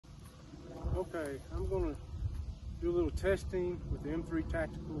Okay, I'm going to do a little testing with the M3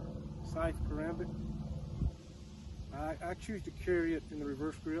 Tactical Scythe Karambit. I choose to carry it in the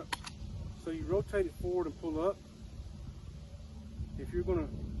reverse grip. So you rotate it forward and pull up. If you're going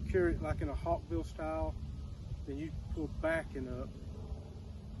to carry it like in a Hawkbill style, then you pull back and up.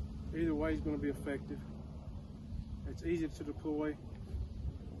 Either way is going to be effective. It's easy to deploy.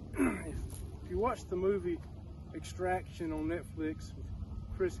 If you watch the movie Extraction on Netflix with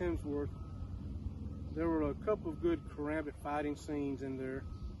Chris Hemsworth, there were a couple of good karambit fighting scenes in there.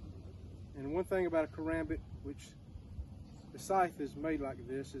 And one thing about a karambit, which the Scythe is made like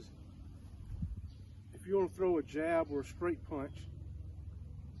this, is if you want to throw a jab or a straight punch,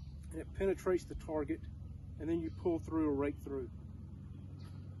 and it penetrates the target, and then you pull through or rake through.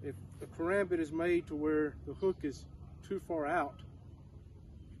 If the karambit is made to where the hook is too far out,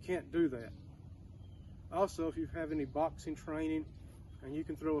 you can't do that. Also, if you have any boxing training and you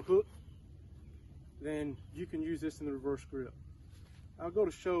can throw a hook, then you can use this in the reverse grip. I'll go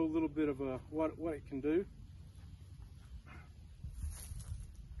to show a little bit of what it can do.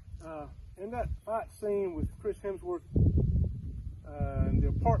 In that fight scene with Chris Hemsworth, in the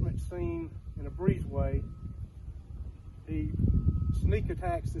apartment scene in a breezeway, he sneak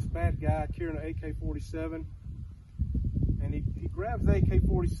attacks this bad guy carrying an AK-47, and he grabs the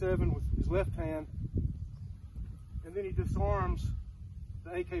AK-47 with his left hand, and then he disarms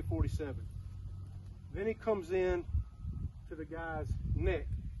the AK-47. Then he comes in to the guy's neck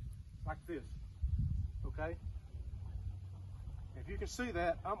like this, okay? If you can see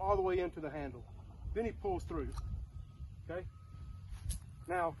that, I'm all the way into the handle. Then he pulls through, okay?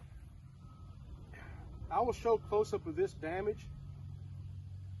 Now, I will show close-up of this damage,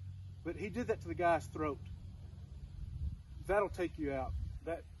 but he did that to the guy's throat. That'll take you out.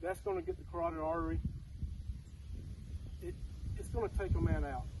 That's going to get the carotid artery. It's going to take a man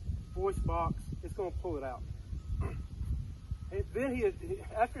out. Voice box, it's going to pull it out. And then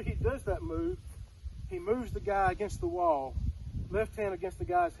after he does that move, he moves the guy against the wall, left hand against the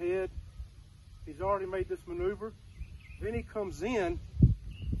guy's head. He's already made this maneuver. Then he comes in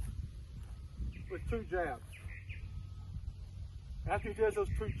with 2 jabs. After he does those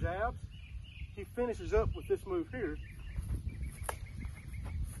 2 jabs, he finishes up with this move here.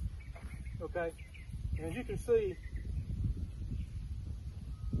 Okay, and as you can see,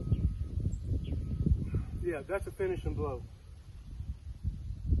 yeah, that's a finishing blow.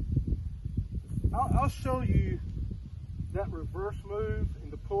 I'll show you that reverse move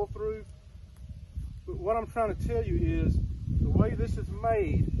and the pull through, but what I'm trying to tell you is the way this is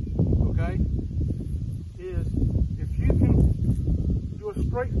made, okay, is if you can do a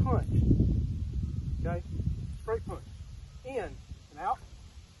straight punch, okay, straight punch, in and out,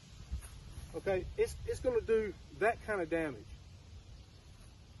 okay, it's going to do that kind of damage.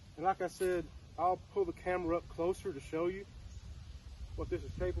 And like I said, I'll pull the camera up closer to show you what this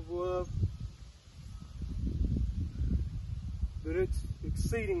is capable of. But it's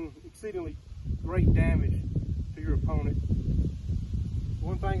exceedingly great damage to your opponent.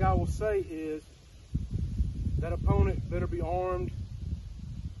 One thing I will say is that opponent better be armed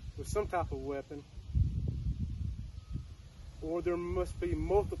with some type of weapon, or there must be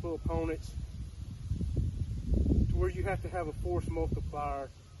multiple opponents to where you have to have a force multiplier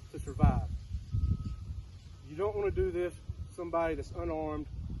to survive. You don't want to do this with somebody that's unarmed,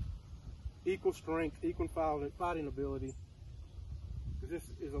 equal strength, equal fighting ability, because this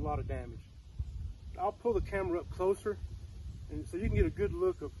is a lot of damage. I'll pull the camera up closer, and so you can get a good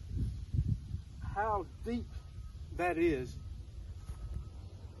look of how deep that is.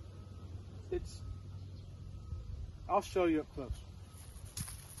 I'll show you up close.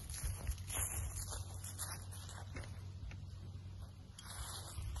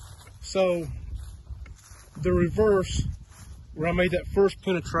 So the reverse, where I made that first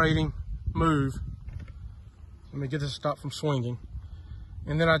penetrating move, let me get this to stop from swinging,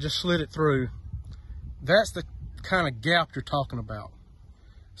 and then I just slid it through. That's the kind of gap you're talking about.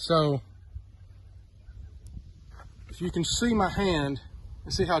 So if you can see my hand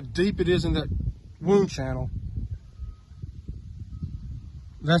and see how deep it is in that wound channel,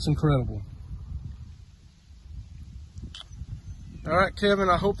 that's incredible. All right, Kevin,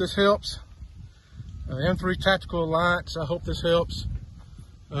 I hope this helps. M3 Tactical Alliance, I hope this helps.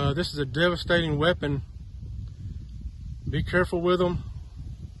 This is a devastating weapon. Be careful with them,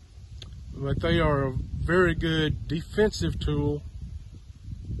 but they are a very good defensive tool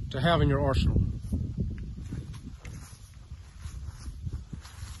to have in your arsenal.